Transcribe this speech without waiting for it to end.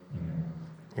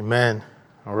Amen.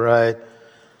 All right.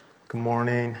 Good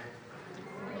morning.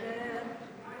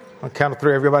 On the count of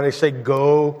three, everybody say,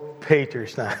 "Go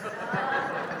Patriots!" Now,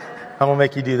 I'm going to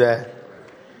make you do that.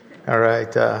 All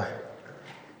right. I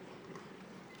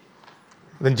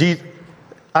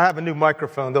have a new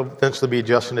microphone. They'll eventually be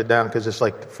adjusting it down because it's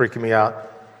like freaking me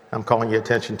out. I'm calling your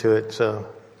attention to it,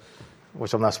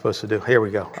 which I'm not supposed to do. Here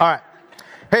we go. All right.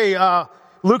 Hey,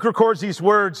 Luke records these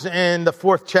words in the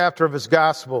 4th chapter of his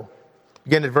gospel,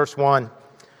 beginning at verse 1.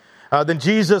 Then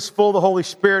Jesus, full of the Holy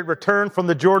Spirit, returned from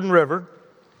the Jordan River.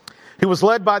 He was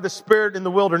led by the Spirit in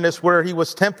the wilderness, where he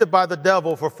was tempted by the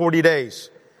devil for 40 days.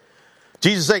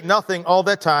 Jesus ate nothing all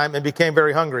that time and became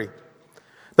very hungry.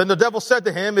 Then the devil said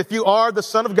to him, "If you are the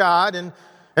Son of God,"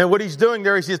 and what he's doing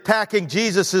there is he's attacking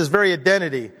Jesus' very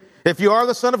identity. "If you are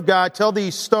the Son of God, tell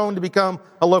these stone to become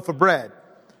a loaf of bread."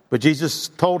 But Jesus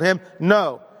told him,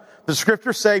 "No, the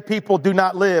scriptures say people do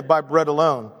not live by bread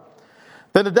alone."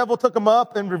 Then the devil took him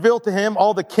up and revealed to him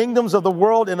all the kingdoms of the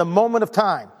world in a moment of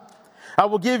time. "I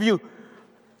will give you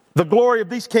the glory of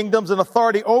these kingdoms and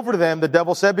authority over them," the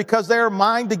devil said, "because they are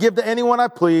mine to give to anyone I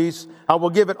please. I will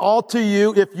give it all to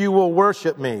you if you will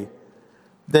worship me."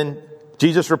 Then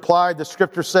Jesus replied, "The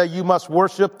scriptures say you must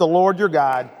worship the Lord your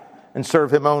God and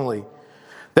serve him only."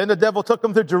 Then the devil took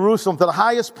him to Jerusalem, to the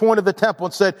highest point of the temple,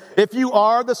 and said, "If you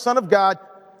are the Son of God,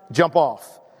 jump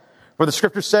off. For the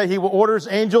scriptures say he will order his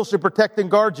angels to protect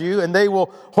and guard you, and they will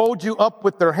hold you up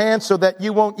with their hands so that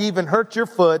you won't even hurt your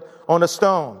foot on a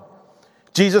stone."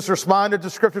 Jesus responded, "The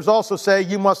scriptures also say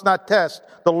you must not test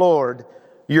the Lord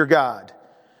your God."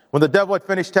 When the devil had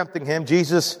finished tempting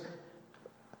Jesus,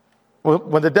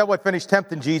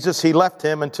 he left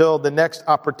him until the next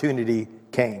opportunity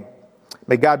came.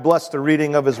 May God bless the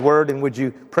reading of his word, and would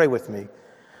you pray with me?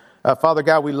 Father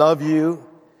God, we love you,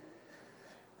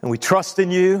 and we trust in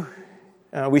you.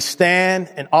 We stand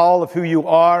in all of who you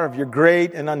are, of your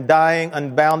great and undying,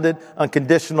 unbounded,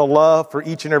 unconditional love for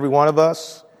each and every one of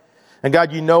us. And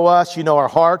God, you know us, you know our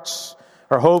hearts,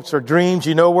 our hopes, our dreams.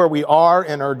 You know where we are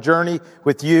in our journey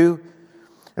with you.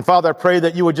 And Father, I pray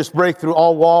that you would just break through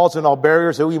all walls and all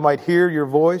barriers that we might hear your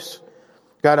voice.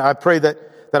 God, I pray that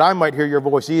I might hear your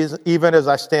voice even as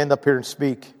I stand up here and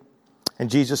speak. In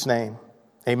Jesus' name,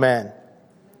 amen.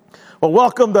 Well,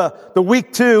 welcome to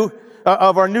week 2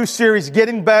 of our new series,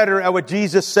 Getting Better at What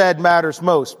Jesus Said Matters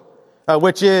Most,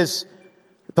 which is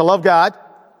to love God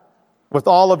with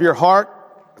all of your heart,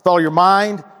 with all your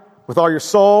mind, with all your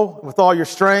soul, with all your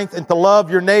strength, and to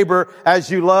love your neighbor as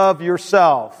you love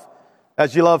yourself.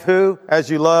 As you love who?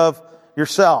 As you love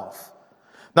yourself.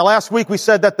 Now, last week we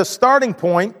said that the starting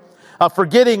point for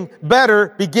getting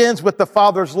better begins with the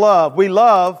Father's love. We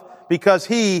love because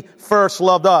he first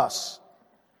loved us.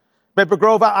 Maple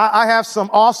Grove, I have some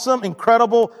awesome,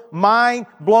 incredible,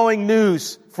 mind-blowing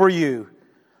news for you.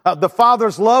 The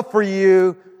Father's love for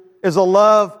you is a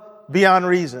love beyond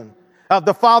reason.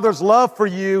 The Father's love for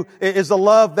you is a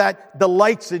love that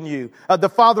delights in you. The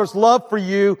Father's love for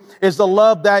you is a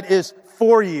love that is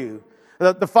for you.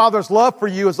 The Father's love for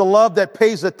you is a love that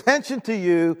pays attention to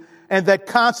you and that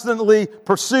constantly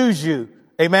pursues you.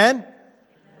 Amen?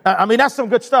 I mean, that's some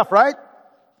good stuff, right?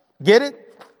 Get it?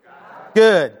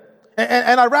 Good.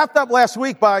 And I wrapped up last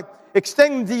week by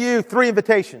extending to you 3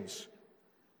 invitations.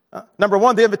 Number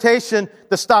 1, the invitation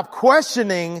to stop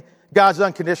questioning God's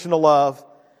unconditional love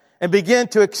and begin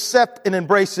to accept and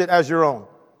embrace it as your own.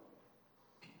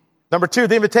 Number 2,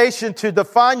 the invitation to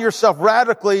define yourself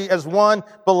radically as one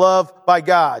beloved by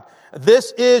God.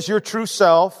 This is your true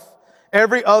self.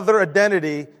 Every other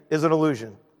identity is an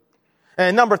illusion.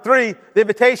 And number 3, the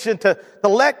invitation to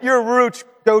let your roots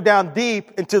go down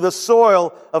deep into the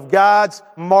soil of God's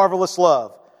marvelous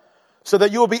love, so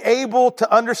that you will be able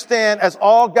to understand, as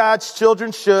all God's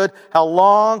children should, how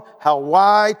long, how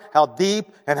wide, how deep,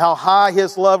 and how high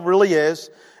his love really is,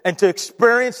 and to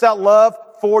experience that love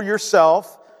for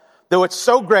yourself, though it's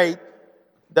so great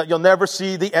that you'll never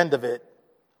see the end of it.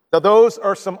 Now, those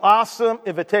are some awesome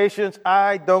invitations.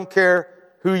 I don't care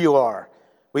who you are.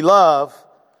 We love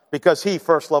because he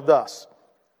first loved us.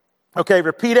 Okay,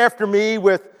 repeat after me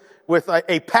with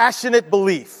a passionate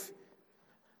belief.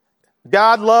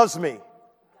 God loves me.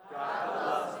 God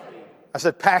loves me. I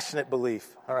said passionate belief.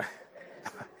 All right.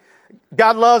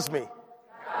 God loves me.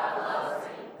 God loves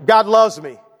me. God loves me.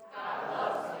 God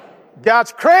loves me.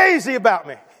 God's crazy about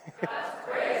me. God's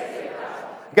crazy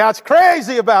about me. God's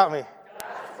crazy about me.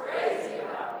 God's crazy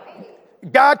about me.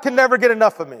 God can never get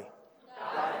enough of me.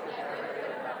 God can never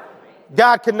get enough of me.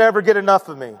 God can never get enough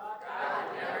of me. God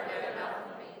can never get enough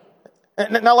of me.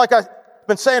 And now, like I've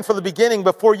been saying from the beginning,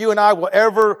 before you and I will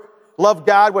ever love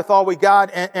God with all we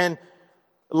got and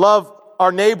love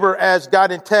our neighbor as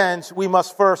God intends, we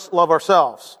must first love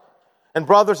ourselves. And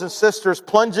brothers and sisters,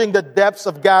 plunging the depths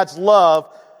of God's love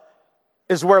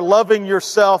is where loving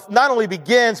yourself not only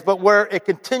begins, but where it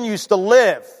continues to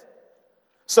live.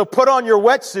 So put on your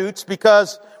wetsuits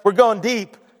because we're going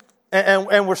deep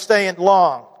and we're staying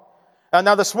long.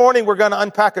 Now this morning we're going to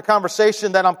unpack a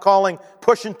conversation that I'm calling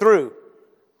pushing through.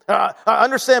 I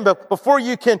understand, but before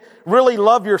you can really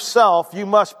love yourself, you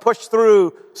must push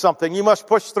through something. You must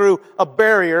push through a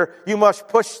barrier. You must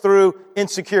push through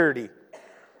insecurity.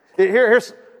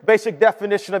 Here's basic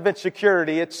definition of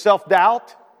insecurity. It's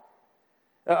self-doubt,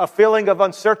 a feeling of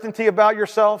uncertainty about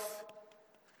yourself,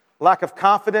 lack of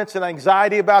confidence and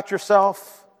anxiety about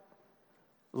yourself,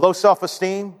 low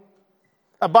self-esteem.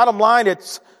 Bottom line,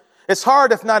 it's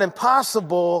hard, if not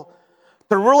impossible,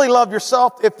 to really love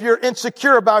yourself if you're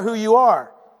insecure about who you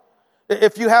are,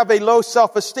 if you have a low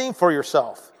self-esteem for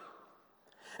yourself.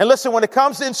 And listen, when it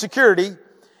comes to insecurity,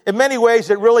 in many ways,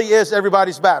 it really is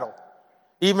everybody's battle,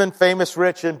 even famous,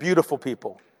 rich, and beautiful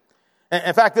people.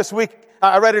 In fact, this week,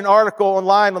 I read an article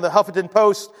online on the Huffington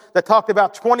Post that talked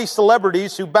about 20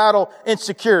 celebrities who battle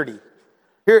insecurity.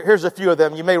 Here's a few of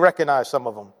them. You may recognize some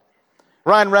of them.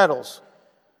 Ryan Reynolds.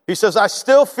 He says, I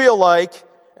still feel like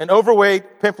an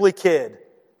overweight, pimply kid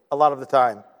a lot of the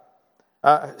time.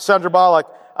 Sandra Bullock,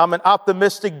 I'm an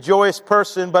optimistic, joyous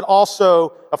person, but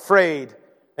also afraid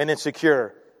and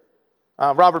insecure.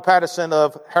 Robert Pattinson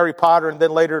of Harry Potter and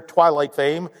then later Twilight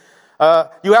fame.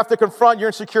 You have to confront your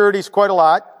insecurities quite a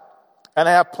lot, and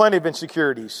I have plenty of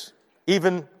insecurities,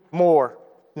 even more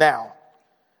now.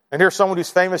 And here's someone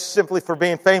who's famous simply for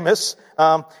being famous.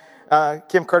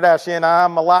 Kim Kardashian,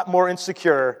 I'm a lot more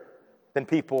insecure than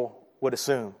people would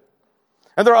assume.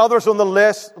 And there are others on the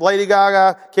list, Lady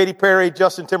Gaga, Katy Perry,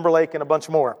 Justin Timberlake, and a bunch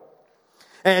more.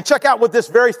 And check out what this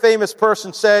very famous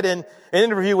person said in an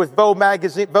interview with Vogue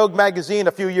magazine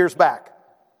a few years back.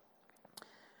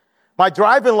 My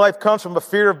drive in life comes from a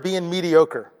fear of being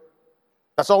mediocre.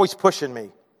 That's always pushing me.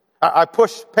 I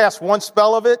push past one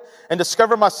spell of it and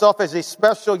discover myself as a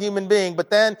special human being, but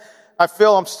then I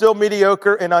feel I'm still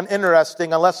mediocre and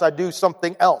uninteresting unless I do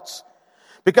something else.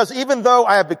 Because even though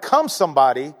I have become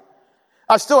somebody,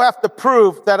 I still have to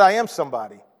prove that I am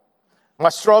somebody. My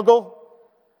struggle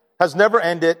has never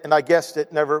ended, and I guess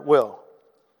it never will.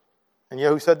 And you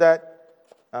know who said that?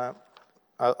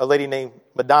 A lady named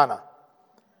Madonna.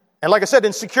 And like I said,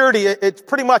 insecurity, it's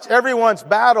pretty much everyone's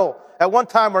battle at one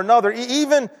time or another,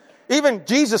 even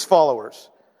Jesus followers.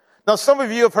 Now, some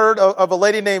of you have heard of a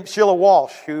lady named Sheila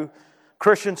Walsh, who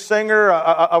Christian singer,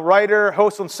 a writer,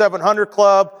 host on 700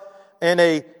 Club, and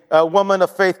a woman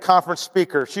of faith conference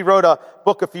speaker. She wrote a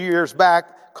book a few years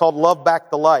back called Love Back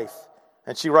to Life.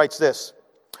 And she writes this.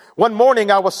 One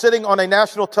morning, I was sitting on a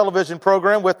national television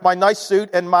program with my nice suit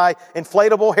and my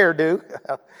inflatable hairdo.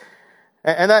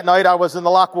 And that night, I was in the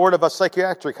locked ward of a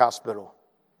psychiatric hospital.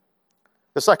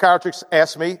 The psychiatrist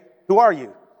asked me, who are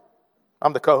you?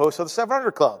 I'm the co-host of the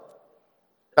 700 Club.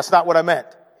 That's not what I meant,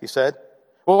 he said.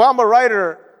 Well, I'm a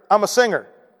writer. I'm a singer.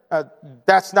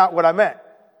 That's not what I meant.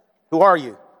 Who are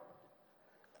you?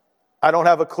 I don't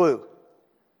have a clue,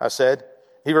 I said.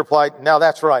 He replied, now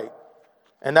that's right.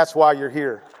 And that's why you're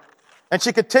here. And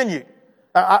she continued,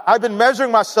 I've been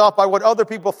measuring myself by what other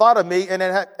people thought of me, and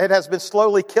it has been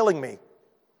slowly killing me.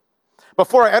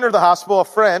 Before I entered the hospital, a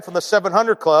friend from the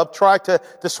 700 Club tried to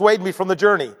dissuade me from the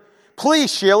journey.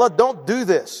 Please, Sheila, don't do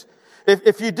this.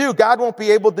 If you do, God won't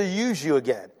be able to use you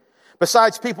again.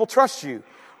 Besides, people trust you.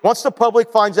 Once the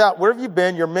public finds out where have you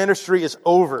been, your ministry is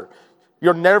over.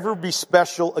 You'll never be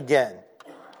special again.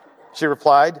 She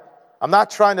replied, I'm not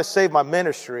trying to save my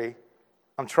ministry.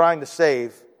 I'm trying to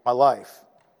save my life.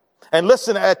 And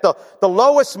listen, at the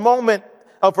lowest moment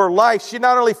of her life, she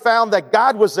not only found that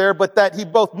God was there, but that he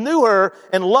both knew her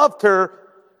and loved her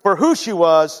for who she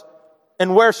was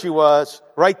and where she was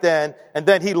right then. And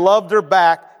then he loved her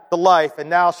back to life. And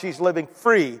now she's living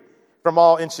free from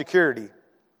all insecurity.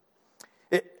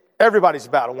 Everybody's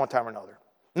battle one time or another.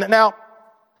 Now,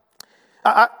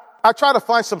 I try to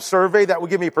find some survey that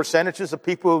would give me percentages of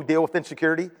people who deal with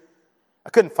insecurity. I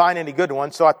couldn't find any good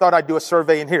ones, so I thought I'd do a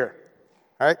survey in here.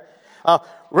 All right?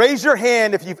 Raise your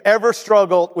hand if you've ever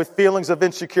struggled with feelings of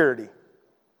insecurity.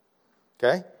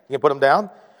 Okay? You can put them down.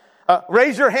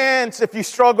 Raise your hands if you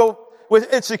struggle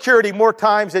with insecurity more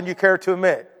times than you care to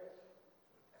admit.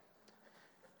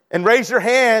 And raise your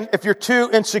hand if you're too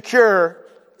insecure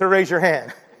to raise your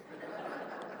hand.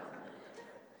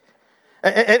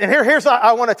 And here's how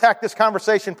I want to attack this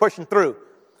conversation pushing through.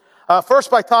 First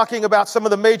by talking about some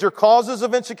of the major causes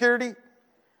of insecurity.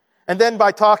 And then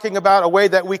by talking about a way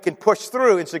that we can push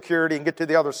through insecurity and get to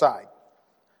the other side.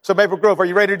 So Maple Grove, are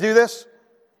you ready to do this?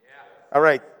 All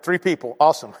right, 3 people.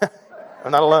 Awesome.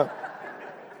 I'm not alone.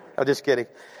 I'm just kidding.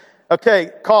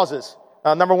 Okay, causes.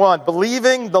 Number 1,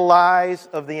 believing the lies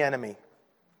of the enemy.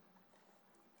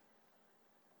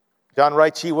 John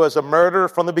writes, he was a murderer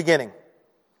from the beginning,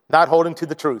 not holding to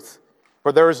the truth,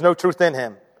 for there is no truth in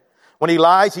him. When he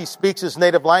lies, he speaks his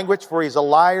native language, for he's a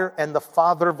liar and the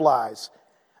father of lies.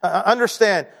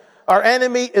 Understand, our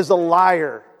enemy is a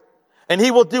liar, and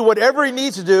he will do whatever he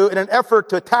needs to do in an effort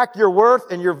to attack your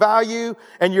worth and your value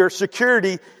and your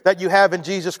security that you have in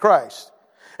Jesus Christ.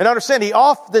 And understand, he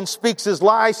often speaks his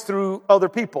lies through other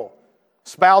people.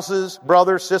 Spouses,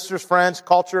 brothers, sisters, friends,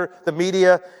 culture, the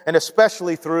media, and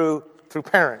especially through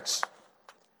parents.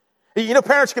 You know,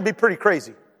 parents can be pretty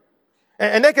crazy.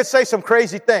 And they could say some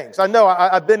crazy things. I know,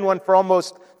 I've been one for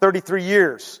almost 33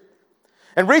 years.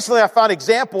 And recently I found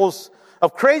examples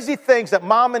of crazy things that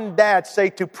mom and dad say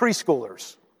to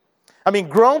preschoolers. I mean,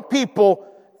 grown people,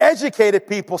 educated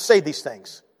people say these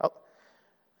things.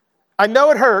 I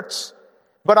know it hurts,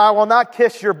 but I will not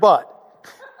kiss your butt.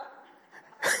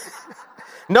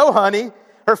 No, honey,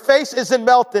 her face isn't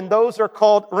melting. Those are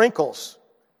called wrinkles.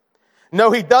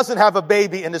 No, he doesn't have a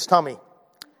baby in his tummy.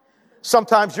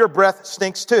 Sometimes your breath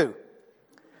stinks too.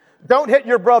 Don't hit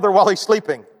your brother while he's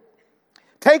sleeping.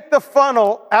 Take the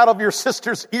funnel out of your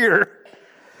sister's ear.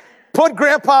 Put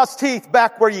grandpa's teeth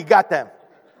back where you got them.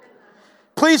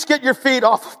 Please get your feet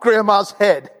off of grandma's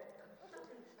head.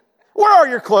 Where are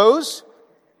your clothes?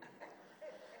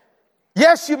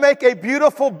 Yes, you make a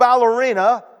beautiful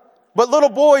ballerina, but little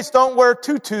boys don't wear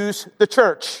tutus to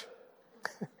church.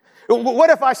 What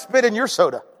if I spit in your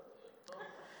soda?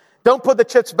 Don't put the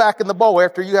chips back in the bowl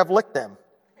after you have licked them.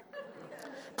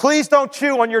 Please don't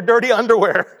chew on your dirty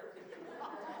underwear.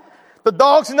 The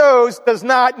dog's nose does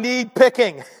not need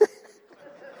picking.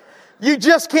 You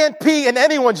just can't pee in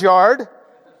anyone's yard.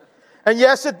 And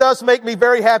yes, it does make me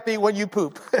very happy when you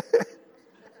poop.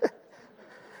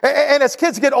 And as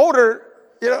kids get older,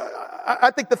 you know,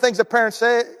 I think the things that parents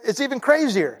say, it's even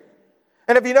crazier.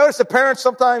 And if you notice, the parents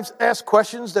sometimes ask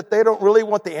questions that they don't really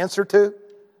want the answer to.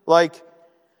 Like,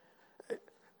 do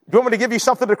you want me to give you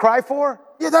something to cry for?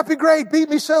 Yeah, that'd be great. Beat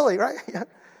me silly, right?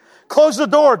 Close the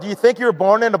door. Do you think you were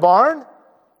born in a barn?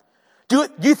 Do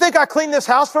you think I cleaned this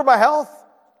house for my health?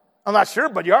 I'm not sure,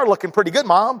 but you are looking pretty good,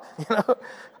 Mom. You know?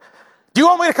 Do you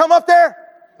want me to come up there?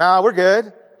 Nah, we're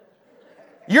good.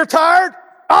 You're tired?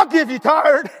 I'll give you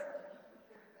tired.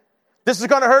 This is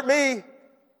going to hurt me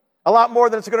a lot more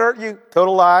than it's going to hurt you.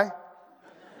 Total lie.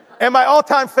 And my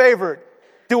all-time favorite,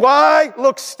 do I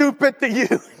look stupid to you?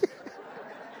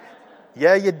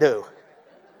 Yeah, you do.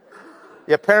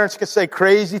 Yeah, parents can say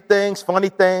crazy things, funny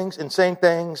things, insane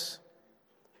things.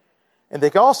 And they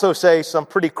can also say some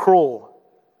pretty cruel,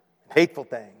 hateful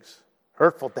things,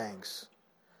 hurtful things,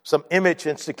 some image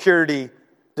and security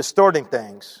distorting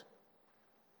things.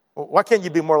 Why can't you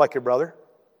be more like your brother?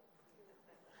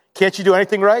 Can't you do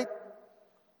anything right?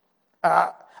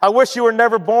 I wish you were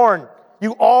never born.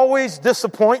 You always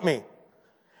disappoint me.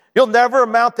 You'll never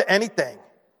amount to anything.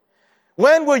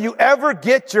 When will you ever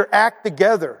get your act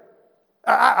together?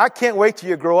 I can't wait till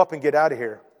you grow up and get out of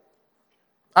here.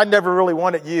 I never really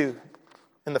wanted you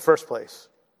in the first place.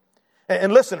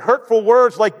 And listen, hurtful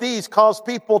words like these cause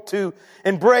people to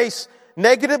embrace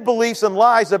negative beliefs and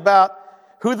lies about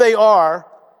who they are,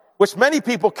 which many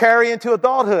people carry into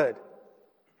adulthood.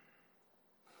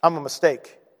 I'm a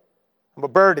mistake. I'm a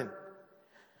burden.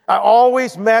 I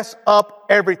always mess up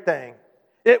everything.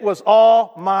 It was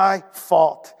all my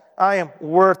fault. I am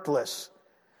worthless.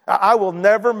 I will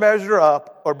never measure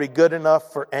up or be good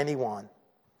enough for anyone.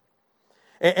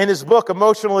 In his book,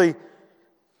 Emotional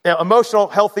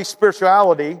Healthy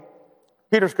Spirituality,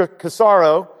 Peter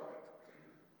Casaro,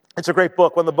 it's a great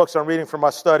book, one of the books I'm reading for my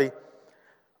study,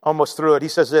 almost through it. He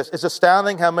says this, it's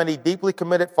astounding how many deeply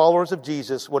committed followers of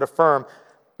Jesus would affirm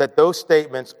that those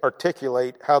statements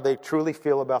articulate how they truly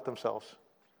feel about themselves.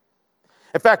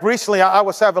 In fact, recently I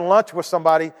was having lunch with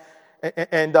somebody,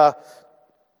 and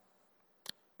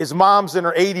his mom's in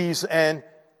her 80s, and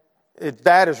his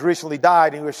dad has recently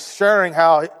died, and he was sharing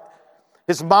how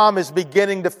his mom is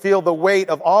beginning to feel the weight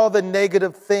of all the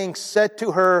negative things said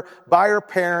to her by her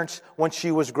parents when she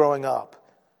was growing up.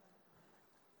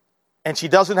 And she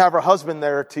doesn't have her husband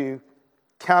there to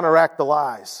counteract the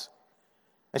lies.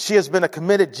 And she has been a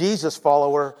committed Jesus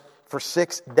follower for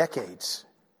 6 decades.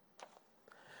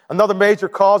 Another major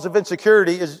cause of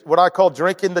insecurity is what I call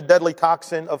drinking the deadly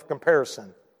toxin of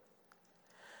comparison.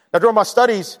 Now, during my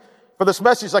studies for this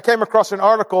message, I came across an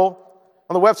article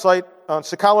on the website on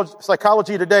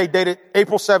Psychology Today, dated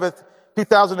April 7th,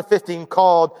 2015,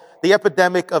 called The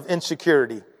Epidemic of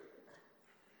Insecurity.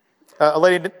 A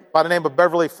lady by the name of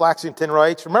Beverly Flaxington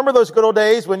writes, remember those good old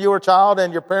days when you were a child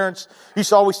and your parents used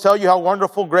to always tell you how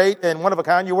wonderful, great, and one of a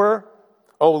kind you were?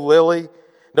 Oh, Lily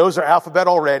knows her alphabet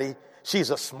already. She's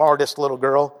the smartest little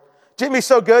girl. Jimmy's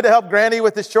so good to help Granny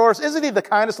with his chores. Isn't he the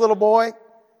kindest little boy?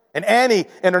 And Annie,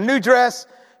 in her new dress,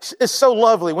 is so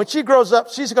lovely. When she grows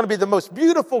up, she's going to be the most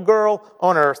beautiful girl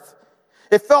on earth.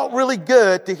 It felt really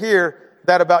good to hear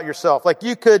that about yourself. Like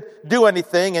you could do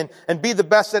anything and be the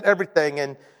best at everything.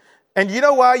 And you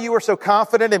know why you were so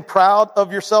confident and proud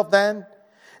of yourself then?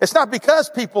 It's not because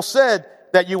people said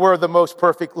that you were the most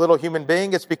perfect little human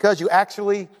being. It's because you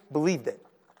actually believed it.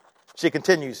 She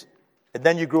continues, and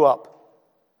then you grew up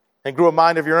and grew a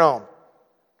mind of your own.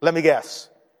 Let me guess.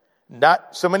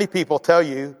 Not so many people tell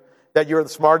you that you're the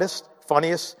smartest,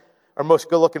 funniest, or most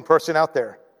good-looking person out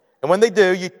there. And when they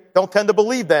do, you don't tend to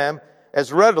believe them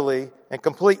as readily and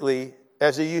completely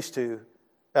as you used to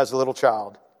as a little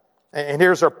child. And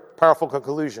here's our powerful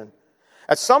conclusion.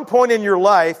 At some point in your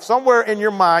life, somewhere in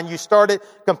your mind, you started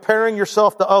comparing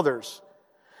yourself to others.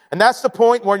 And that's the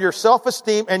point where your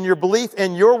self-esteem and your belief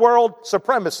in your world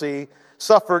supremacy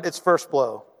suffered its first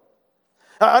blow.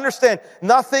 Now, understand,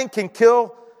 nothing can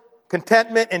kill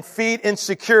contentment and feed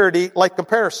insecurity like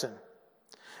comparison.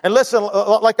 And listen,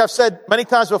 like I've said many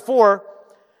times before,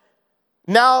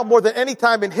 now more than any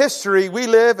time in history, we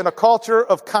live in a culture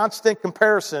of constant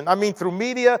comparison. I mean, through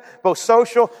media, both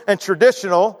social and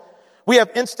traditional, we have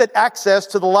instant access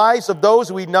to the lives of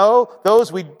those we know,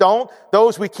 those we don't,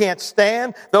 those we can't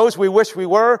stand, those we wish we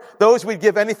were, those we'd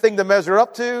give anything to measure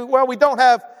up to. Well, we don't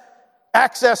have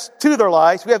access to their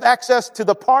lives. We have access to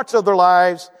the parts of their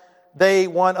lives they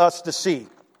want us to see.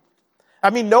 I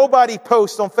mean, nobody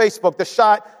posts on Facebook the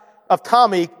shot of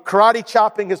Tommy karate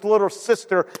chopping his little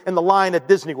sister in the line at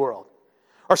Disney World.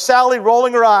 Or Sally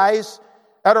rolling her eyes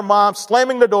at her mom,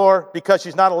 slamming the door because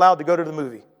she's not allowed to go to the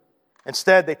movie.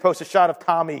 Instead, they post a shot of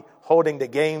Tommy holding the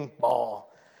game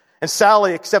ball. And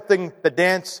Sally accepting the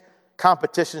dance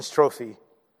competition's trophy.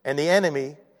 And the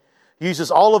enemy uses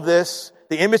all of this,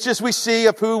 the images we see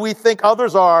of who we think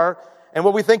others are, and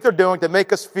what we think they're doing to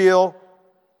make us feel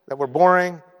that we're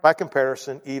boring, by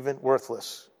comparison, even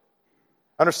worthless.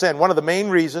 Understand, one of the main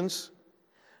reasons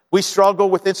we struggle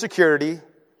with insecurity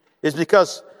is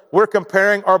because we're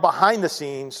comparing our behind the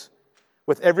scenes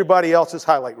with everybody else's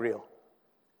highlight reel.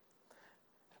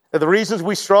 The reasons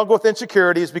we struggle with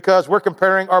insecurity is because we're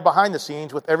comparing our behind the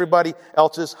scenes with everybody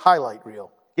else's highlight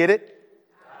reel. Get it?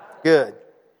 Good.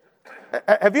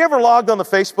 Have you ever logged on to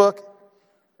Facebook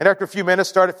and after a few minutes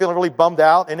started feeling really bummed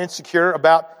out and insecure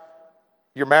about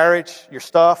your marriage, your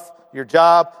stuff, your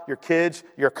job, your kids,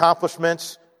 your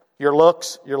accomplishments, your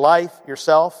looks, your life,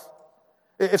 yourself?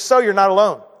 If so, you're not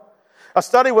alone. A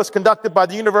study was conducted by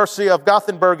the University of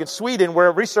Gothenburg in Sweden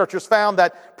where researchers found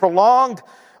that prolonged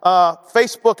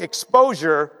Facebook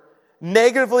exposure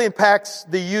negatively impacts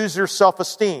the user's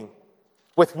self-esteem,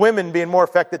 with women being more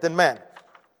affected than men.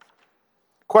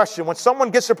 Question, when someone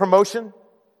gets a promotion,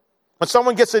 when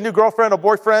someone gets a new girlfriend or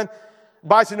boyfriend,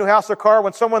 buys a new house or car,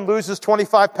 when someone loses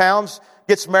 25 pounds,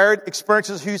 gets married,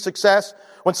 experiences huge success,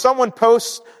 when someone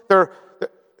posts that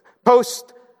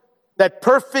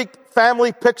perfect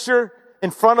family picture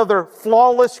in front of their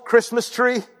flawless Christmas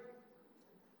tree,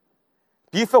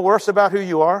 do you feel worse about who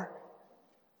you are?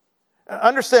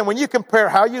 Understand, when you compare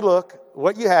how you look,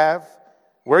 what you have,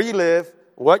 where you live,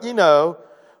 what you know,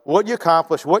 what you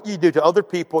accomplish, what you do to other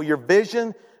people, your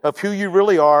vision of who you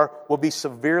really are will be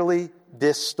severely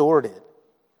distorted.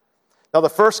 Now, the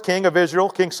first king of Israel,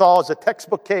 King Saul, is a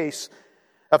textbook case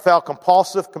of how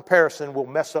compulsive comparison will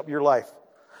mess up your life.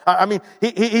 I mean,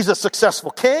 he's a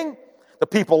successful king. The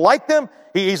people liked him.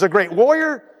 He's a great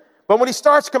warrior. But when he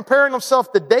starts comparing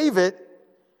himself to David,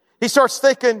 he starts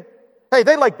thinking, hey,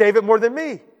 they like David more than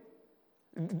me.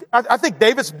 I think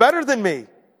David's better than me.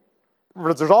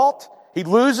 Result, he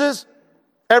loses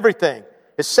everything.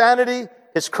 His sanity,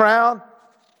 his crown,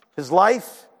 his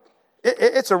life.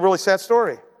 It's a really sad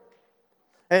story.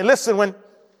 And listen,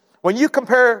 when you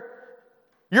compare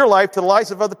your life to the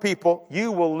lives of other people,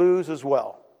 you will lose as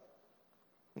well.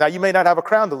 Now, you may not have a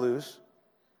crown to lose,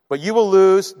 but you will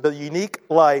lose the unique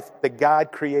life that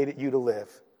God created you to live.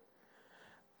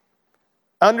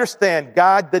 Understand,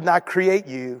 God did not create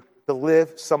you to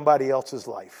live somebody else's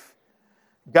life.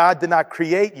 God did not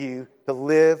create you to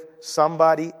live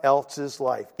somebody else's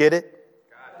life. Get it?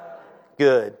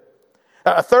 Good.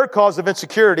 A third cause of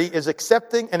insecurity is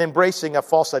accepting and embracing a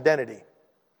false identity.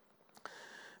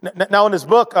 Now, in his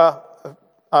book,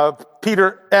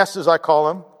 Peter S., as I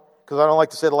call him, because I don't like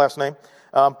to say the last name,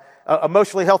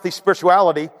 Emotionally Healthy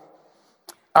Spirituality,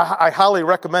 I highly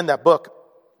recommend that book.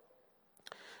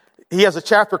 he has a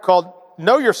chapter called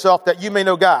Know Yourself That You May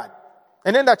Know God.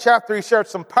 And in that chapter, he shared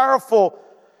some powerful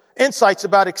insights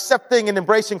about accepting and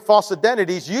embracing false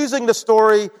identities using the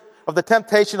story of the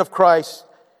temptation of Christ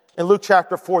in Luke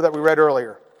chapter 4 that we read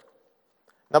earlier.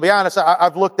 Now, to be honest,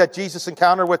 I've looked at Jesus'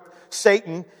 encounter with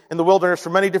Satan in the wilderness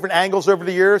from many different angles over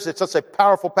the years. It's such a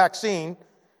powerful packed scene.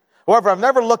 However, I've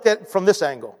never looked at it from this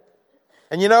angle.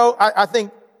 And I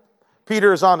think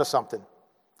Peter is onto something.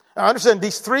 Now, understand,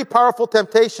 these three powerful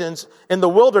temptations in the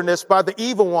wilderness by the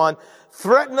evil one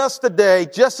threaten us today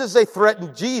just as they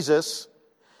threatened Jesus,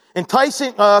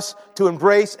 enticing us to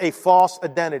embrace a false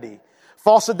identity.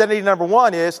 False identity number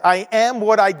one is, I am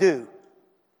what I do.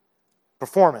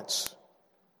 Performance.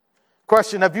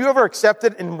 Question, have you ever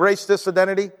accepted and embraced this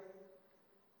identity?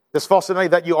 This false identity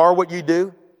that you are what you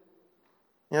do?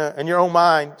 In your own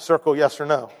mind, circle yes or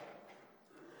no.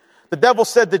 The devil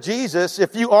said to Jesus,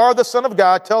 if you are the Son of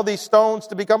God, tell these stones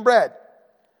to become bread.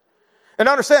 And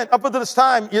understand, up until this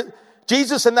time,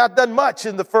 Jesus had not done much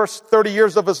in the first 30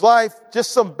 years of his life.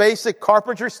 Just some basic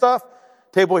carpentry stuff.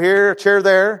 Table here, chair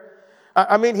there.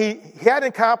 He hadn't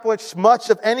accomplished much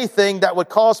of anything that would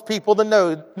cause people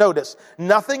to notice.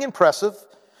 Nothing impressive.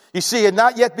 You see, he had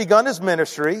not yet begun his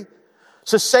ministry.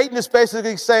 So Satan is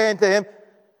basically saying to him,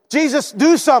 Jesus,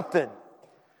 do something.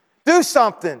 Do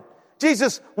something.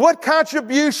 Jesus, what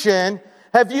contribution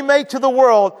have you made to the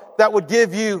world that would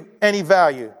give you any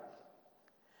value?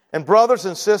 And brothers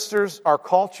and sisters, our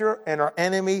culture and our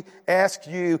enemy ask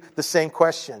you the same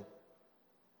question.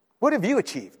 What have you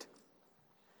achieved?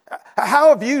 How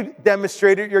have you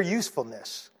demonstrated your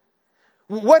usefulness?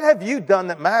 What have you done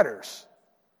that matters?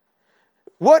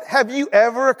 What have you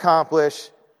ever accomplished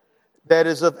that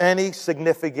is of any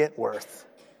significant worth?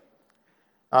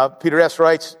 Peter S.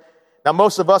 writes, now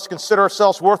most of us consider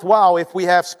ourselves worthwhile if we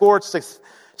have scored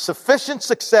sufficient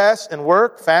success in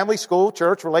work, family, school,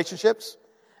 church, relationships.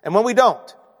 And when we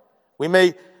don't, we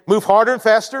may move harder and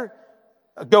faster,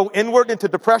 go inward into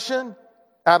depression,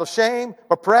 out of shame,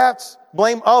 or perhaps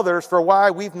blame others for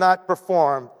why we've not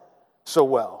performed so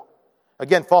well.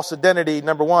 Again, false identity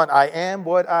number one, I am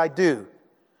what I do.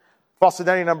 False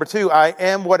identity number two, I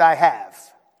am what I have.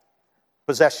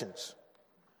 Possessions.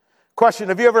 Question,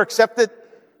 have you ever accepted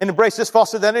and embraced this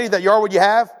false identity that you are what you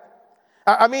have?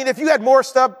 If you had more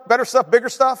stuff, better stuff, bigger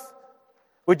stuff,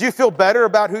 would you feel better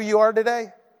about who you are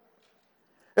today?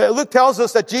 Luke tells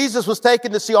us that Jesus was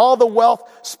taken to see all the wealth,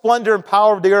 splendor, and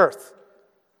power of the earth.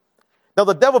 Now,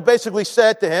 the devil basically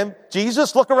said to him,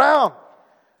 Jesus, look around.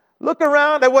 Look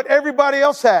around at what everybody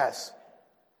else has.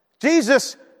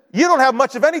 Jesus, you don't have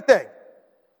much of anything.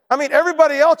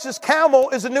 Everybody else's camel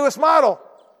is the newest model.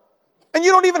 And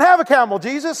you don't even have a camel,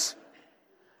 Jesus.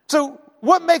 So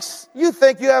what makes you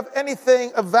think you have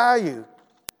anything of value?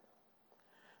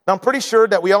 Now, I'm pretty sure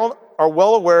that we all are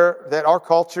well aware that our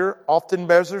culture often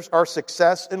measures our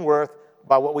success and worth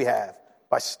by what we have,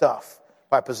 by stuff,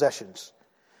 by possessions.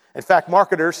 In fact,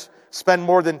 marketers spend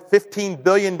more than $15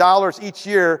 billion each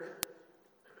year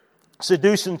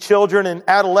seducing children and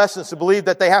adolescents to believe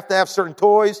that they have to have certain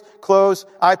toys, clothes,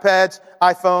 iPads,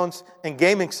 iPhones, and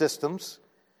gaming systems.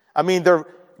 Their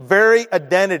very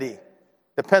identity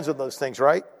depends on those things,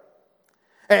 right?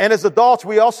 And as adults,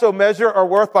 we also measure our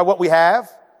worth by what we have.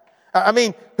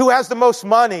 Who has the most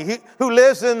money? Who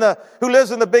lives in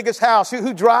the biggest house?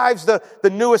 Who drives the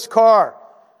newest car?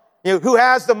 Who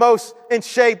has the most in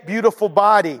shape, beautiful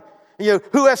body?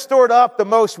 Who has stored up the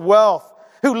most wealth?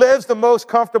 Who lives the most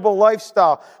comfortable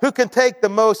lifestyle? Who can take the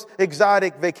most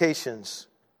exotic vacations?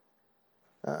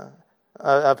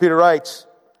 Peter writes,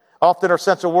 often our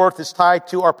sense of worth is tied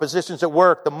to our positions at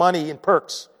work, the money and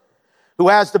perks. Who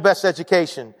has the best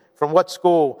education? From what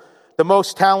school? The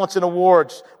most talents and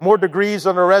awards, more degrees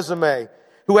on their resume.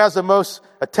 Who has the most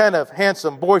attentive,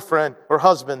 handsome boyfriend or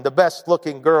husband, the best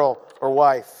looking girl or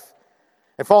wife?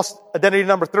 And false identity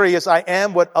number three is I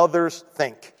am what others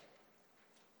think.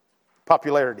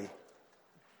 Popularity.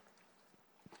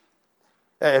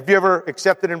 Have you ever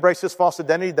accepted and embraced this false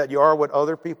identity that you are what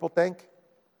other people think?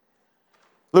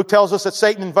 Luke tells us that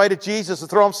Satan invited Jesus to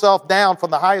throw himself down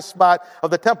from the highest spot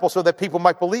of the temple so that people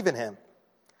might believe in him.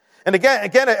 And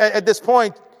again, at this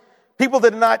point, people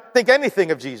did not think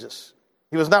anything of Jesus.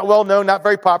 He was not well known, not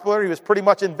very popular. He was pretty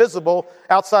much invisible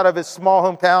outside of his small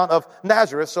hometown of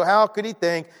Nazareth. So how could he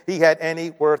think he had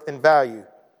any worth and value?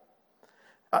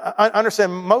 I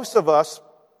understand most of us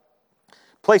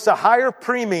place a higher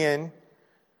premium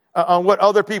on what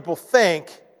other people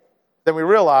think than we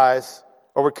realize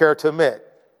or would care to admit.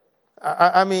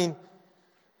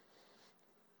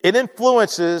 It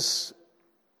influences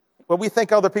what we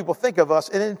think other people think of us.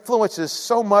 It influences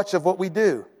so much of what we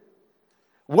do.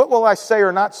 What will I say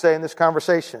or not say in this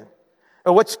conversation?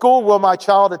 And what school will my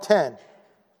child attend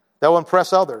that will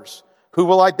impress others? Who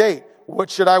will I date? What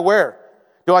should I wear?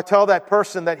 Do I tell that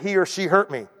person that he or she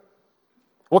hurt me?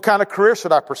 What kind of career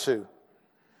should I pursue?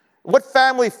 What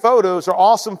family photos or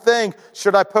awesome thing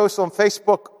should I post on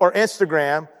Facebook or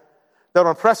Instagram that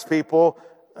will impress people?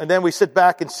 And then we sit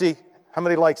back and see, how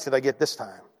many likes did I get this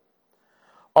time?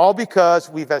 All because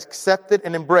we've accepted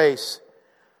and embraced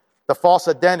the false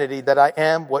identity that I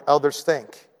am what others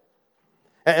think.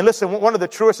 And listen, one of the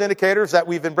truest indicators that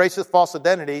we've embraced this false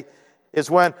identity is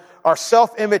when our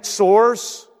self-image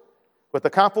soars with a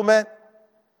compliment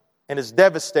and is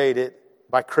devastated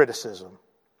by criticism.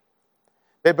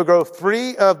 Baby Grove,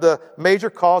 3 of the major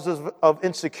causes of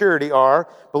insecurity are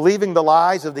believing the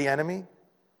lies of the enemy,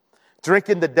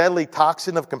 drinking the deadly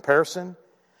toxin of comparison,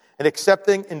 and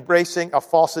accepting, embracing a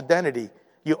false identity.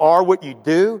 You are what you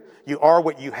do. You are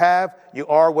what you have. You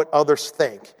are what others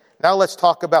think. Now let's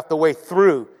talk about the way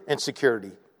through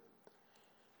insecurity.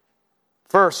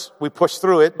 First, we push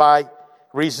through it by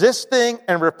resisting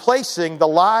and replacing the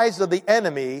lies of the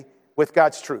enemy with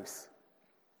God's truth.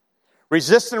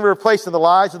 Resisting and replacing the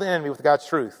lies of the enemy with God's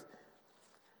truth.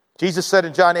 Jesus said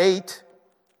in John 8,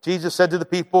 Jesus said to the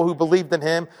people who believed in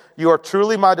him, "You are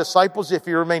truly my disciples if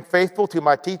you remain faithful to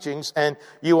my teachings, and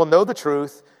you will know the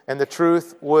truth, and the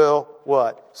truth will,"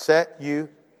 what? Set you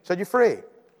free.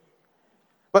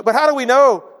 But how do we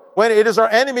know when it is our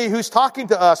enemy who's talking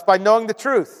to us? By knowing the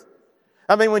truth.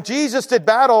 I mean, when Jesus did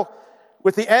battle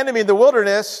with the enemy in the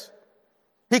wilderness,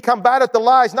 he combated the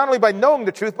lies not only by knowing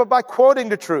the truth, but by quoting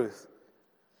the truth.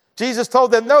 Jesus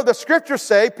told them, no, the scriptures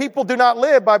say people do not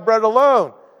live by bread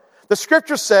alone. The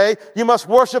scriptures say you must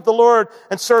worship the Lord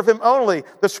and serve him only.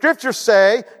 The scriptures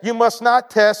say you must not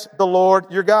test the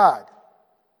Lord your God.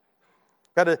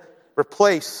 Got to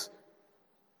replace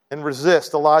and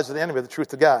resist the lies of the enemy with the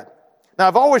truth of God. Now,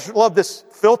 I've always loved this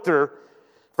filter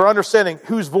for understanding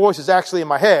whose voice is actually in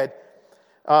my head.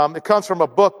 It comes from a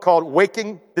book called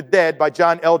Waking the Dead by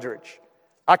John Eldredge.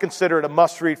 I consider it a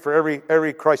must-read for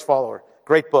every Christ follower.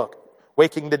 Great book,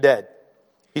 Waking the Dead.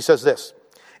 He says this: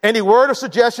 any word or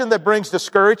suggestion that brings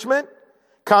discouragement,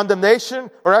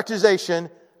 condemnation, or accusation,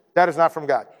 that is not from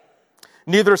God.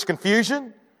 Neither is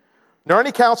confusion, nor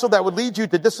any counsel that would lead you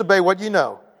to disobey what you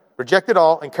know. Reject it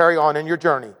all and carry on in your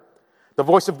journey. The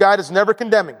voice of God is never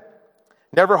condemning,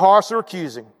 never harsh or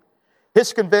accusing.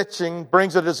 His conviction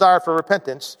brings a desire for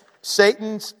repentance.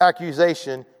 Satan's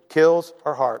accusation kills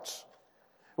our hearts.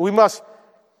 We must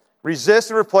resist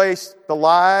and replace the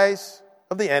lies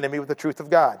of the enemy with the truth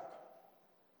of God.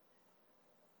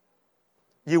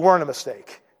 You weren't a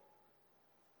mistake.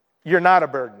 You're not a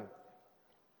burden.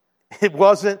 It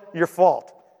wasn't your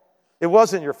fault. It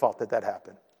wasn't your fault that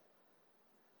happened.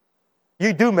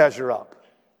 You do measure up.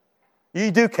 You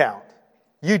do count.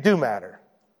 You do matter.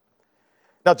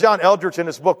 Now, John Eldredge in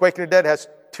his book, Waking the Dead, has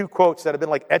 2 quotes that have been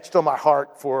like etched on my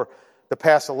heart for the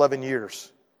past 11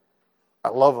 years. I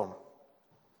love them.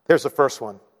 Here's the first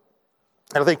one.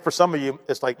 And I think for some of you,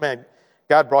 it's like, man,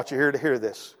 God brought you here to hear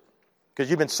this because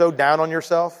you've been so down on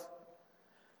yourself.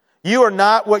 You are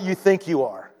not what you think you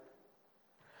are.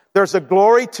 There's a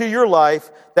glory to your life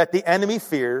that the enemy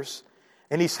fears,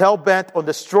 and he's hell-bent on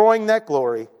destroying that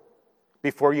glory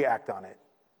before you act on it.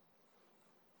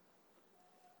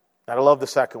 And I love the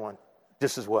second one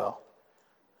just as well.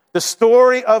 The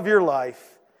story of your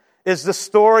life is the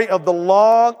story of the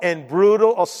long and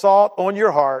brutal assault on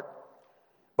your heart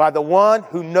by the one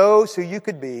who knows who you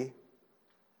could be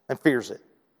and fears it.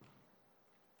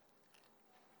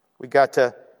 We got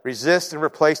to resist and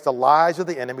replace the lies of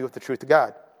the enemy with the truth of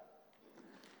God.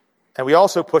 And we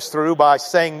also push through by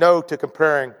saying no to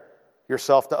comparing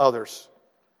yourself to others.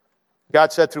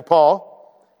 God said through Paul,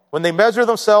 when they measure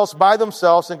themselves by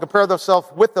themselves and compare themselves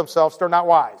with themselves, they're not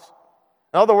wise.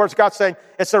 In other words, God's saying,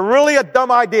 it's really a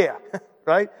dumb idea,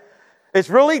 right? It's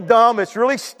really dumb, it's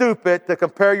really stupid to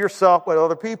compare yourself with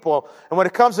other people. And when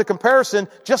it comes to comparison,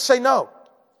 just say no.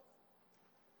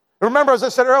 Remember, as I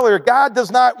said earlier, God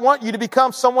does not want you to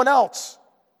become someone else.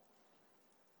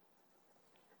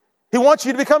 He wants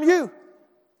you to become you.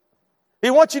 He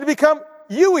wants you to become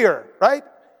you-ier, right?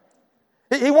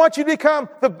 He wants you to become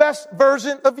the best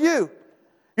version of you.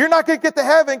 You're not going to get to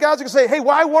heaven. God's going to say, hey,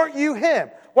 why weren't you him?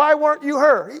 Why weren't you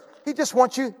her? He just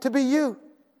wants you to be you.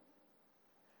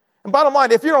 And bottom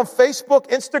line, if you're on Facebook,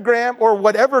 Instagram, or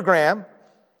whatever gram,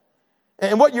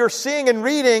 and what you're seeing and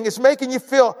reading is making you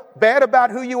feel bad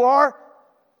about who you are,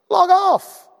 log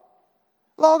off.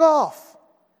 Log off.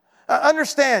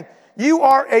 Understand, you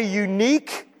are a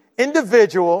unique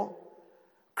individual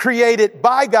created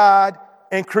by God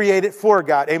and created for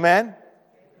God. Amen?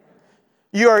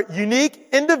 You are a unique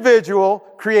individual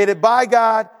created by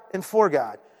God and for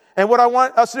God. And what I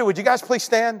want us to do, would you guys please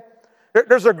stand?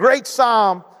 There's a great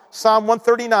psalm, Psalm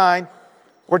 139,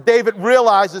 where David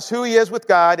realizes who he is with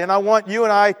God. And I want you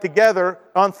and I together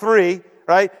on three,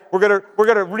 right? We're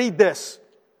gonna read this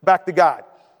back to God.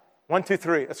 1, 2,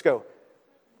 3. Let's go.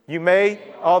 You made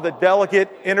all the delicate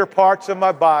inner parts of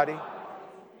my body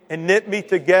and knit me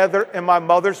together in my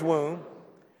mother's womb.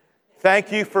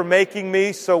 Thank you for making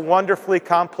me so wonderfully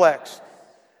complex.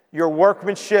 Your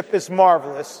workmanship is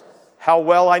marvelous. How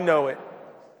well I know it.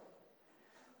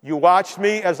 You watched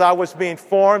me as I was being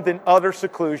formed in utter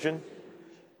seclusion,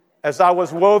 as I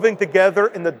was woven together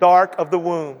in the dark of the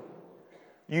womb.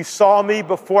 You saw me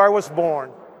before I was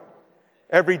born.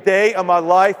 Every day of my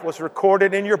life was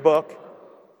recorded in your book.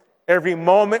 Every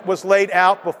moment was laid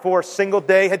out before a single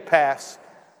day had passed.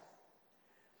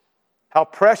 How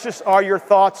precious are your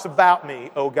thoughts about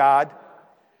me, O God.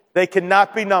 They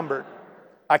cannot be numbered.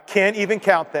 I can't even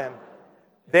count them.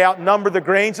 They outnumber the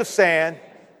grains of sand.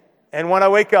 And when I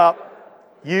wake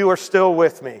up, you are still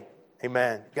with me.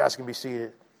 Amen. You guys can be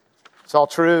seated. It's all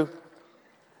true.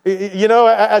 You know,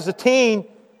 as a teen,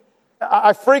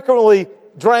 I frequently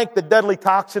drank the deadly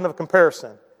toxin of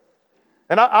comparison.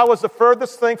 And I was the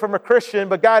furthest thing from a Christian,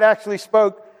 but God actually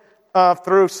spoke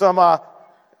through some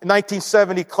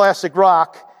 1970 classic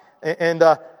rock and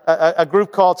a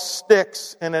group called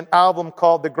Styx and an album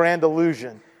called The Grand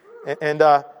Illusion. And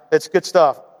it's good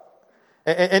stuff.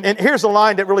 And here's a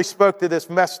line that really spoke to this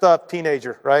messed up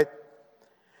teenager, right?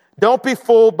 Don't be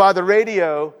fooled by the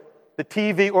radio, the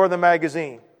TV, or the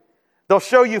magazine. They'll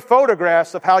show you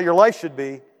photographs of how your life should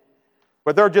be,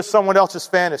 but they're just someone else's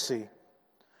fantasy.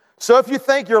 So if you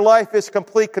think your life is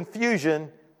complete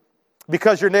confusion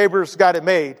because your neighbor's got it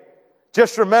made,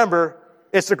 just remember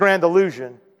it's a grand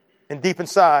illusion. And deep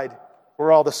inside,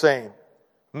 we're all the same.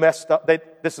 Messed up.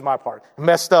 This is my part.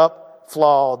 Messed up,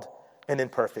 flawed, and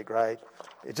imperfect, right?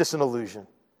 It's just an illusion.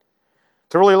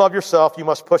 To really love yourself, you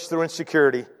must push through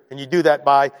insecurity. And you do that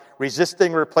by resisting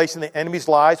and replacing the enemy's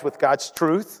lies with God's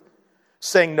truth,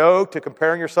 saying no to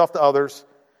comparing yourself to others,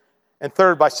 and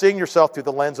third, by seeing yourself through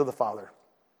the lens of the Father.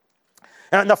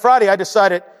 And now Friday, I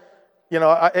decided,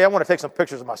 I want to take some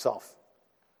pictures of myself,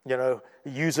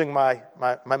 using my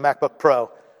MacBook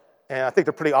Pro. And I think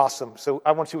they're pretty awesome. So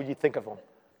I want to see what you think of them.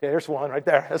 Yeah, there's one right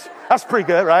there. That's pretty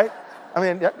good, right? I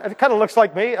mean, it kind of looks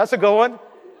like me. That's a good one.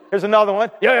 Here's another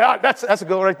one. Yeah, that's a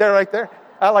good one right there.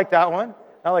 I like that one.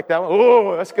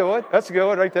 Oh, that's a good one. That's a good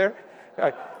one right there.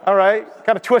 All right.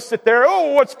 Kind of twist it there.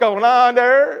 Oh, what's going on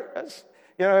there?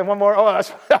 And one more. Oh,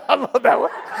 I love that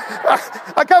one.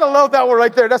 I kind of love that one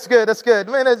right there. That's good.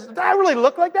 Man, did I really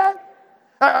look like that?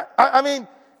 I mean,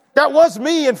 that was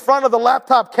me in front of the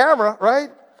laptop camera, right?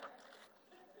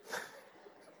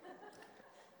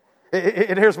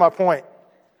 And here's my point.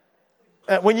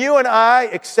 When you and I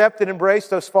accept and embrace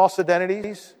those false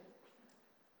identities,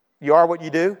 you are what you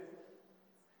do.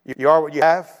 You are what you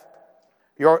have.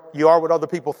 You are what other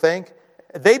people think.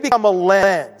 They become a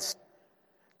lens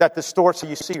that distorts how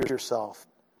you see yourself.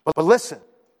 But listen,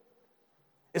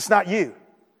 it's not you.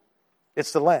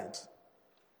 It's the lens.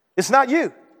 It's not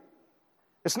you.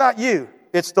 It's not you.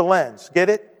 It's the lens. Get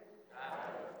it?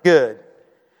 Good.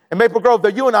 In Maple Grove, though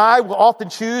you and I will often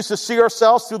choose to see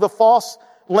ourselves through the false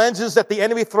lenses that the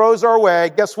enemy throws our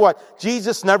way, guess what?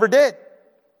 Jesus never did.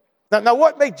 Now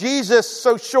what made Jesus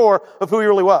so sure of who he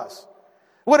really was?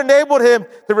 What enabled him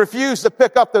to refuse to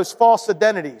pick up those false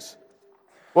identities?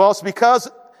 Well, it's because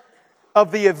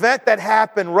of the event that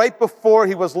happened right before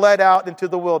he was led out into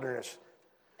the wilderness.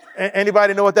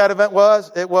 Anybody know what that event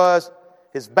was? It was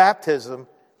his baptism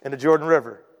in the Jordan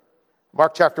River.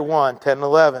 Mark chapter 1, 10 and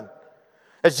 11.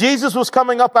 As Jesus was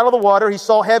coming up out of the water, he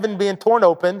saw heaven being torn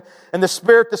open and the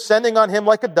Spirit descending on him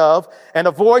like a dove, and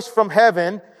a voice from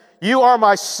heaven, "You are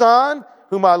my Son,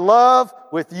 whom I love.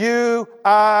 With you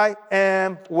I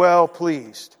am well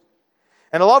pleased."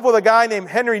 And I love with a guy named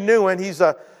Henry Nouwen.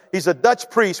 He's a Dutch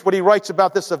priest, what he writes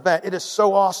about this event. It is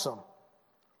so awesome.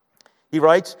 He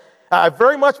writes, "I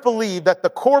very much believe that the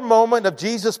core moment of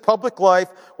Jesus' public life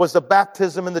was the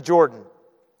baptism in the Jordan.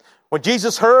 When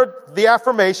Jesus heard the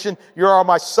affirmation, 'You are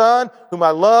my Son, whom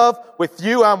I love. With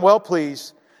you I'm well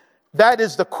pleased,' that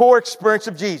is the core experience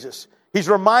of Jesus. He's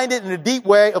reminded in a deep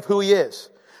way of who he is.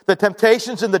 The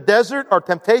temptations in the desert are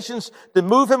temptations to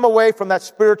move him away from that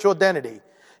spiritual identity.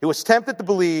 He was tempted to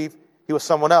believe he was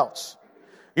someone else.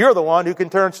 You're the one who can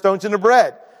turn stones into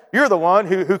bread. You're the one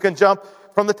who can jump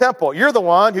from the temple. You're the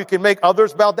one who can make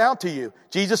others bow down to you.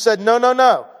 Jesus said,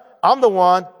 no. I'm the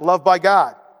one loved by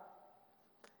God."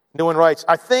 Nouwen writes,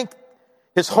 "I think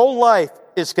his whole life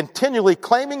is continually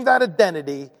claiming that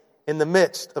identity in the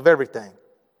midst of everything.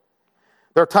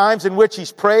 There are times in which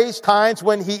he's praised, times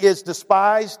when he is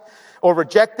despised or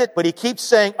rejected, but he keeps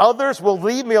saying, others will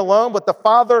leave me alone, but the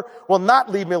Father will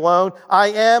not leave me alone. I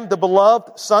am the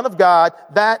beloved Son of God.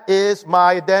 That is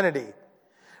my identity.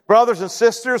 Brothers and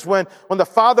sisters, when the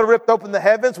Father ripped open the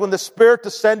heavens, when the Spirit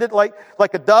descended like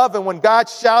a dove, and when God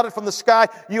shouted from the sky,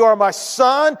 you are my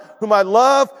Son, whom I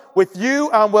love, with you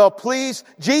I'm well pleased,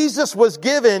 Jesus was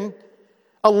given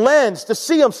a lens to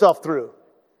see himself through.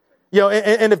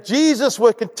 And if Jesus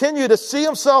would continue to see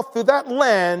himself through that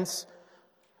lens,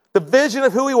 the vision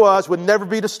of who he was would never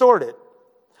be distorted.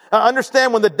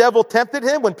 Understand when the devil tempted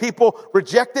him, when people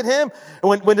rejected him,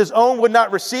 when his own would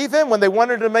not receive him, when they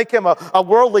wanted to make him a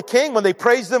worldly king, when they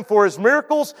praised him for his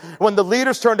miracles, when the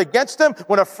leaders turned against him,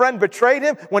 when a friend betrayed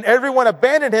him, when everyone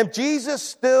abandoned him, Jesus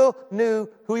still knew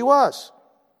who he was.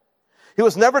 He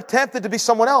was never tempted to be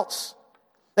someone else.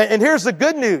 And here's the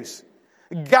good news.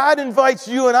 God invites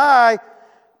you and I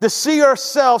to see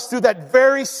ourselves through that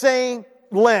very same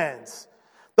lens.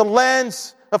 The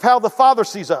lens of how the Father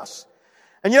sees us.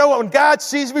 And you know what? When God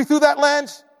sees me through that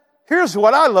lens, here's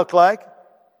what I look like.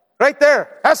 Right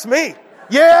there. That's me.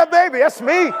 Yeah, baby, that's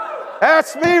me.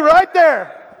 That's me right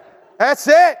there. That's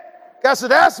it. God said,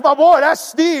 that's my boy. That's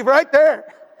Steve right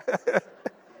there.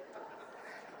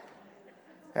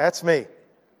 That's me.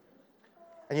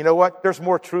 And you know what? There's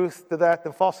more truth to that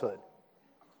than falsehood.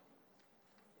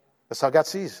 That's how God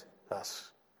sees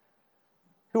us.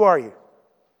 Who are you?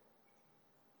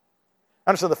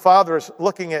 I understand the Father is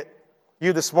looking at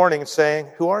you this morning and saying,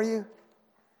 who are you?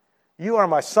 You are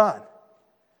my son.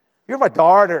 You're my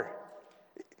daughter.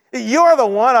 You're the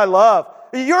one I love.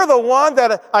 You're the one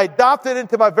that I adopted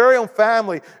into my very own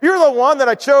family. You're the one that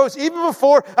I chose even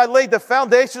before I laid the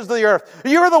foundations of the earth.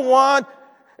 You're the one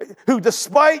who,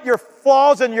 despite your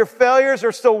flaws and your failures,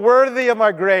 are still worthy of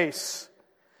my grace.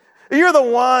 You're the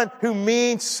one who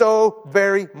means so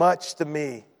very much to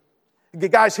me.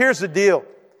 Guys, here's the deal.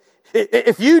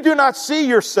 If you do not see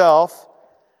yourself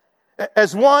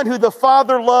as one who the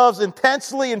Father loves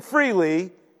intensely and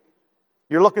freely,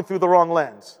 you're looking through the wrong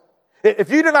lens.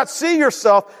 If you do not see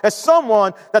yourself as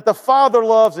someone that the Father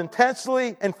loves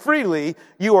intensely and freely,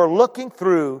 you are looking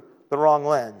through the wrong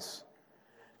lens.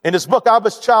 In his book,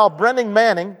 Abba's Child, Brendan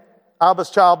Manning,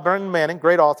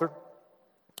 great author,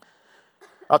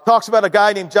 talks about a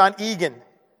guy named John Egan,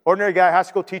 ordinary guy, high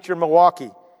school teacher in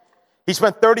Milwaukee. He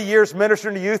spent 30 years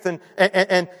ministering to youth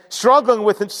and struggling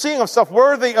with and seeing himself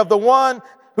worthy of the one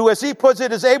who, as he puts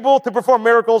it, is able to perform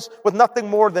miracles with nothing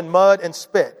more than mud and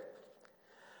spit.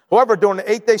 However, during an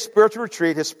 8-day spiritual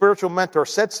retreat, his spiritual mentor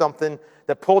said something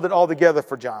that pulled it all together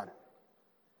for John.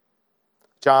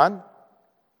 John,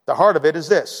 the heart of it is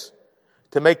this: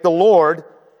 to make the Lord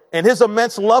and his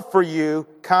immense love for you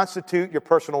constitute your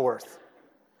personal worth.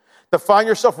 Define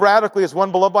yourself radically as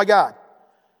one beloved by God.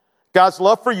 God's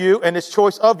love for you and his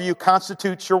choice of you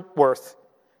constitutes your worth.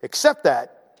 Accept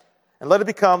that and let it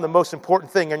become the most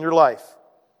important thing in your life.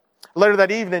 Later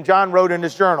that evening, John wrote in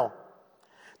his journal,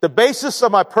 the basis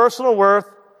of my personal worth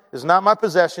is not my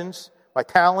possessions, my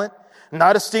talent,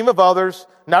 not esteem of others,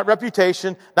 not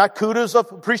reputation, not kudos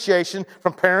of appreciation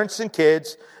from parents and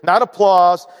kids, not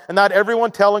applause, and not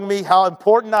everyone telling me how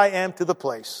important I am to the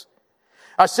place.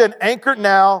 I stand anchored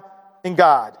now in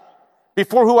God,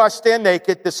 before who I stand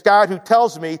naked, this God who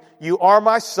tells me, you are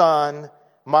my son,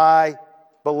 my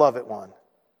beloved one.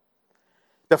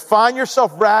 Define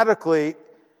yourself radically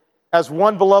as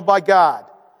one beloved by God.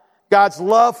 God's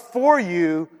love for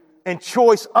you and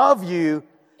choice of you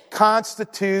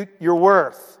constitute your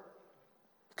worth.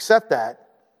 Accept that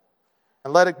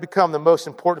and let it become the most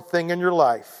important thing in your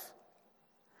life.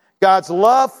 God's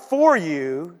love for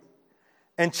you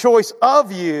and choice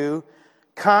of you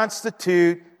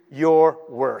constitute your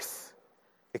worth.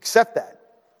 Accept that.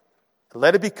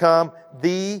 Let it become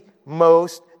the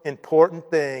most important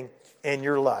thing in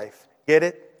your life. Get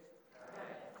it?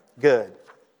 Good.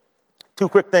 2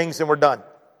 quick things and we're done.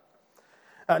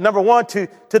 Number one, to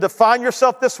define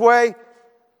yourself this way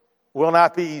will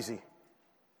not be easy.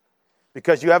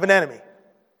 Because you have an enemy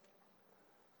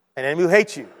who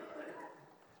hates you.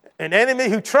 An enemy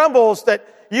who trembles that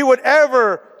you would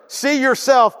ever see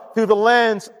yourself through the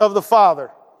lens of the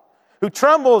Father. Who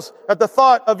trembles at the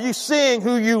thought of you seeing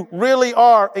who you really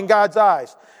are in God's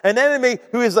eyes. An enemy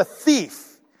who is a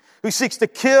thief, who seeks to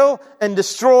kill and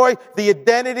destroy the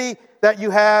identity that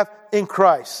you have in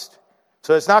Christ.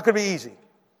 So it's not going to be easy.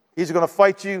 He's going to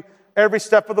fight you every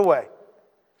step of the way.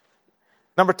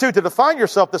 Number 2, to define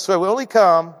yourself this way will only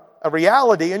come a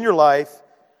reality in your life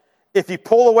if you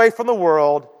pull away from the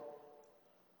world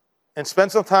and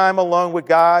spend some time alone with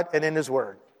God and in his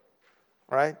Word.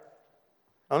 Right?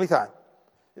 Only time.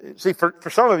 See, for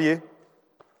some of you,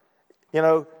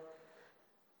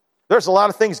 there's a lot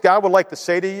of things God would like to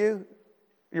say to you.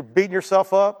 You're beating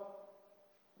yourself up.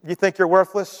 You think you're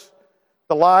worthless.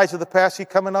 The lies of the past keep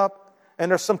coming up. And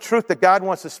there's some truth that God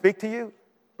wants to speak to you,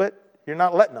 but you're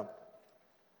not letting them.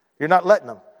 You're not letting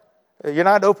them. You're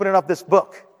not opening up this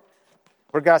book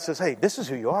where God says, hey, this is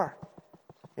who you are.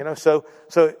 So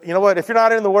you know what? If you're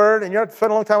not in the Word and you're not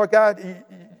spending a long time with God,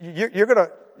 you're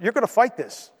gonna fight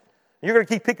this. You're gonna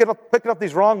keep picking up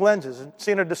these wrong lenses and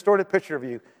seeing a distorted picture of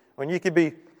you when you could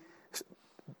be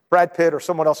Brad Pitt or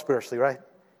someone else spiritually, right?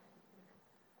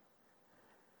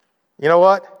 You know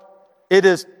what? It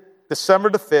is December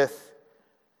the 5th,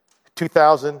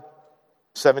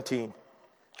 2017.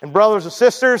 And brothers and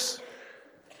sisters,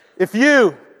 if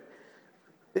you,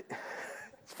 it's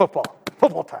football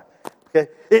time, okay?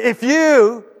 If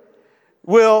you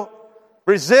will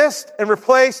resist and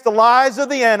replace the lies of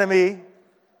the enemy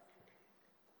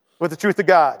with the truth of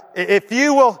God, if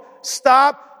you will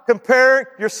stop comparing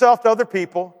yourself to other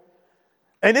people,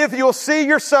 and if you will see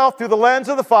yourself through the lens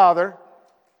of the Father,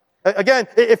 again,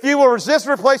 if you will resist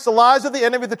and replace the lies of the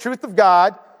enemy with the truth of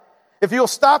God, if you will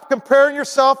stop comparing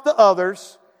yourself to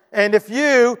others, and if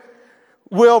you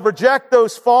will reject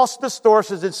those false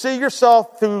distortions and see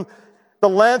yourself through the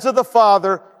lens of the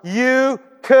Father, you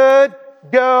could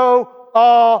go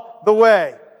all the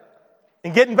way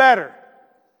in getting better,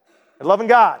 and loving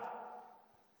God,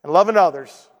 and loving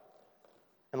others,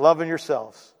 and loving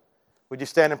yourselves. Would you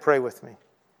stand and pray with me?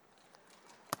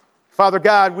 Father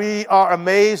God, we are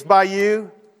amazed by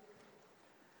you.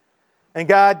 And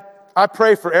God, I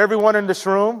pray for everyone in this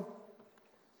room.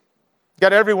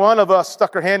 God, every one of us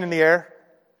stuck our hand in the air.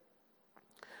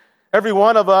 Every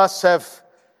one of us have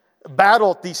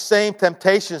battled these same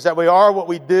temptations that we are what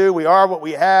we do, we are what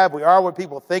we have, we are what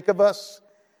people think of us.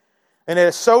 And it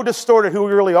has so distorted who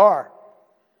we really are.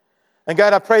 And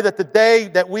God, I pray that the day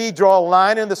that we draw a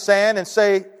line in the sand and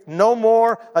say, no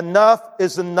more, enough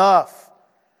is enough.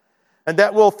 And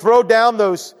that we'll throw down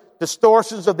those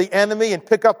distortions of the enemy and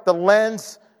pick up the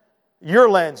lens, your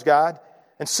lens, God,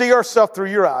 and see ourselves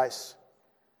through your eyes.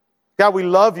 God, we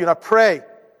love you, and I pray,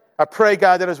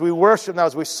 God, that as we worship now,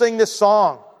 as we sing this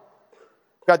song,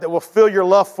 God, that we'll feel your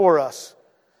love for us.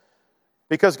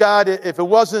 Because, God, if it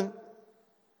wasn't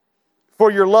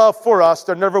for your love for us,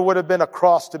 there never would have been a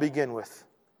cross to begin with.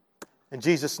 In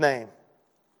Jesus' name,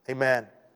 amen.